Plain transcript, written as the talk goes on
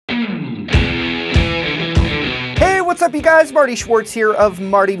What's up, you guys? Marty Schwartz here of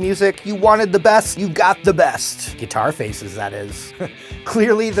Marty Music. You wanted the best, you got the best. Guitar faces, that is.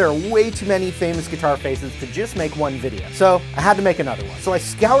 Clearly, there are way too many famous guitar faces to just make one video, so I had to make another one. So I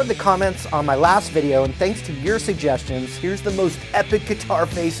scoured the comments on my last video, and thanks to your suggestions, here's the most epic guitar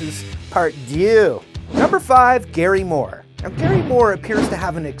faces part 2. Number 5, Gary Moore. Now, Gary Moore appears to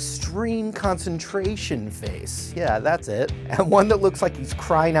have an extreme concentration face. Yeah, that's it. And one that looks like he's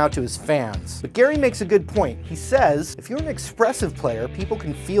crying out to his fans. But Gary makes a good point. He says, if you're an expressive player, people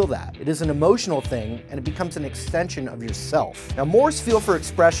can feel that. It is an emotional thing, and it becomes an extension of yourself. Now, Moore's feel for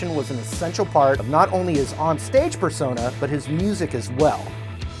expression was an essential part of not only his on-stage persona, but his music as well.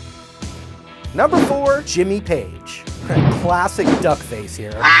 Number 4, Jimmy Page. Classic duck face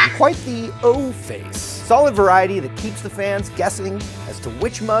here. Quite the O face. Solid variety that keeps the fans guessing as to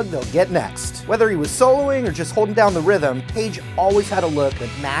which mug they'll get next. Whether he was soloing or just holding down the rhythm, Page always had a look that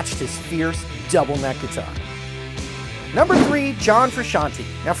matched his fierce double neck guitar. Number 3, John Frusciante.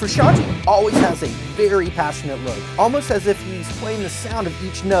 Now, Frusciante always has a very passionate look, almost as if he's playing the sound of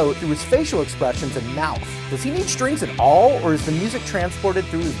each note through his facial expressions and mouth. Does he need strings at all, or is the music transported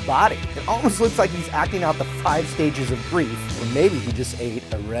through his body? It almost looks like he's acting out the 5 stages of grief, or maybe he just ate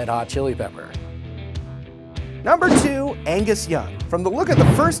a red hot chili pepper. Number 2, Angus Young. From the look of the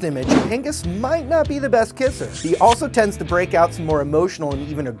first image, Angus might not be the best kisser. He also tends to break out some more emotional and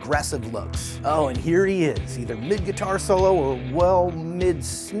even aggressive looks. Oh, and here he is, either mid-guitar solo or, well,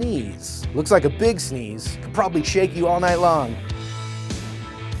 mid-sneeze. Looks like a big sneeze. Could probably shake you all night long.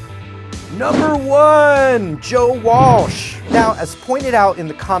 Number 1, Joe Walsh. Now, as pointed out in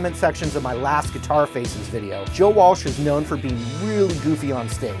the comment sections of my last Guitar Faces video, Joe Walsh is known for being really goofy on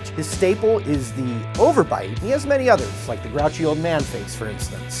stage. His staple is the overbite. He has many others, like the grouchy old man face, for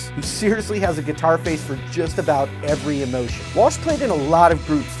instance. He seriously has a guitar face for just about every emotion. Walsh played in a lot of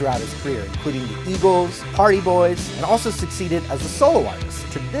groups throughout his career, including the Eagles, Party Boys, and also succeeded as a solo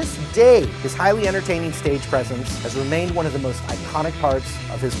artist. To this day, his highly entertaining stage presence has remained one of the most iconic parts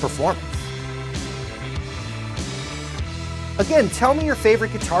of his performance. Again, tell me your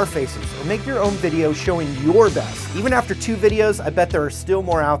favorite guitar faces, or make your own video showing your best. Even after 2 videos, I bet there are still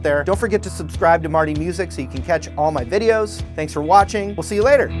more out there. Don't forget to subscribe to Marty Music so you can catch all my videos. Thanks for watching. We'll see you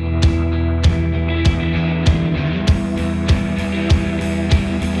later.